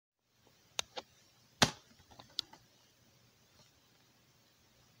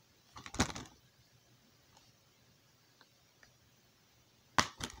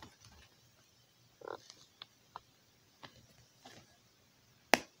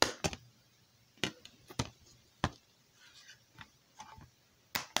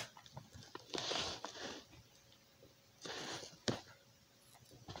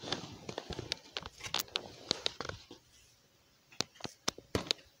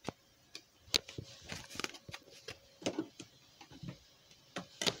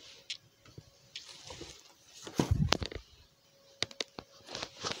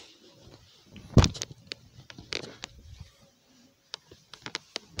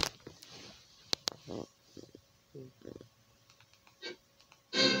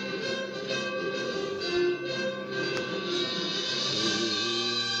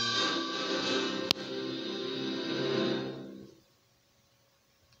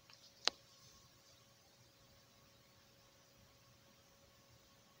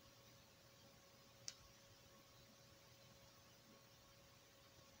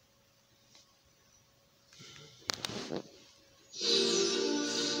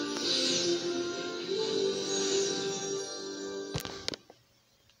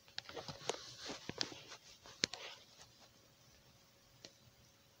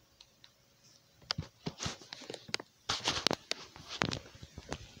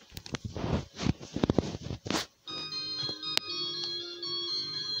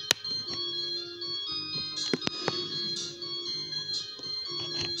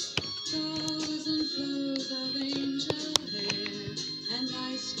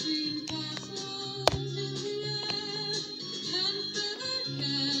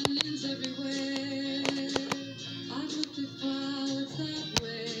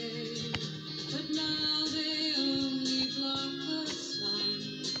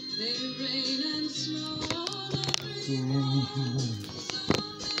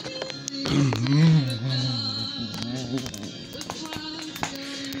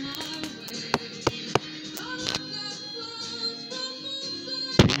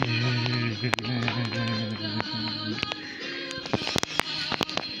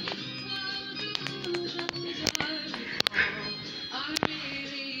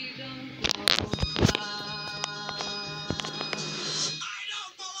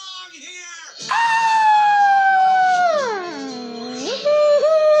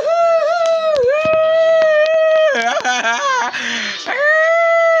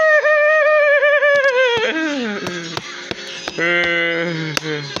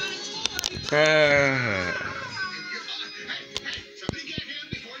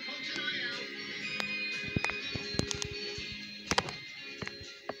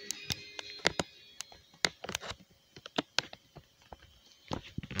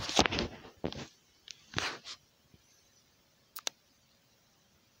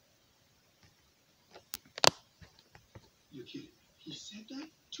You're kidding. He said that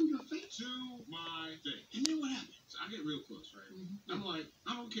to your face? To my face. And then what happened? So I get real close, right? Mm-hmm. I'm like,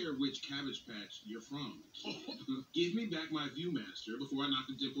 I don't care which Cabbage Patch you're from. Give me back my Viewmaster before I knock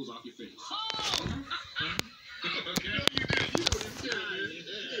the dimples off your face. Oh! Okay. No, you did. You know you care, man.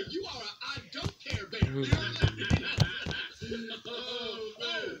 Hey, you are a I don't care, baby.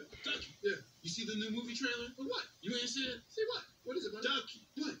 Oh, Ducky. Yeah. You see the new movie trailer? For what? You ain't see it? See what? What is it, buddy? Ducky.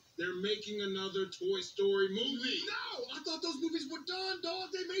 What? They're making another Toy Story movie. No, I thought those movies were done, dog.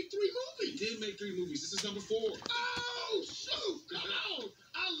 They made 3 movies. They did make 3 movies. This is number 4. Oh, shoot. Come on.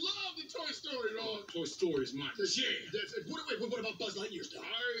 I love the Toy Story, dog. Toy Story is my jam. What about Buzz Lightyear stuff?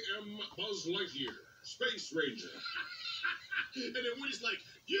 I am Buzz Lightyear, Space Ranger. And then Woody's like,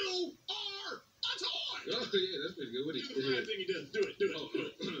 you are a toy. Oh, yeah, that's pretty good. Woody. Do the right thing he does. Do it. Do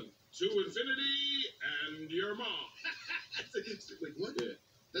it. To infinity and your mom. Wait, what? Yeah.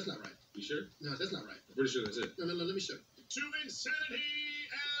 That's not right. You sure? No, that's not right. I'm pretty sure that's it. No, let me show you. To insanity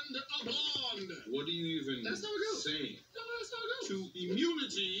and a bond. What are you even saying? No, that's how it goes. To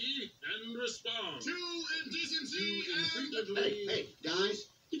immunity and respond. To indecency and... Hey, guys.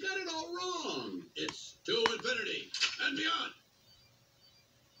 You got it all wrong. It's to infinity and beyond.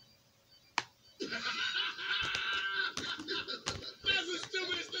 That's the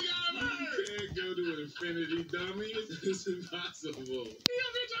stupidest thing I've ever heard. You can't go to infinity, dummy. It's impossible.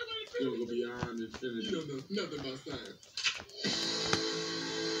 You don't go beyond infinity. You don't know nothing about science.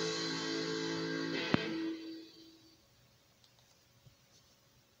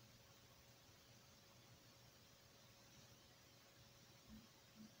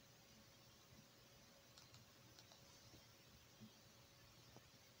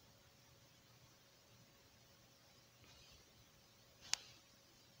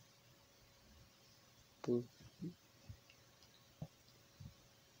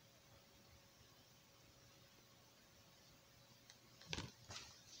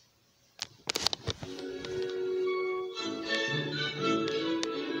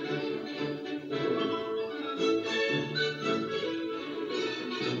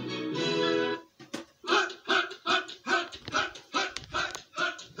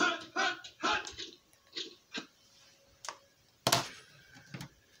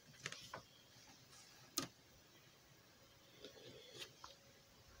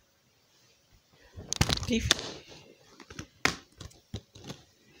 Beef.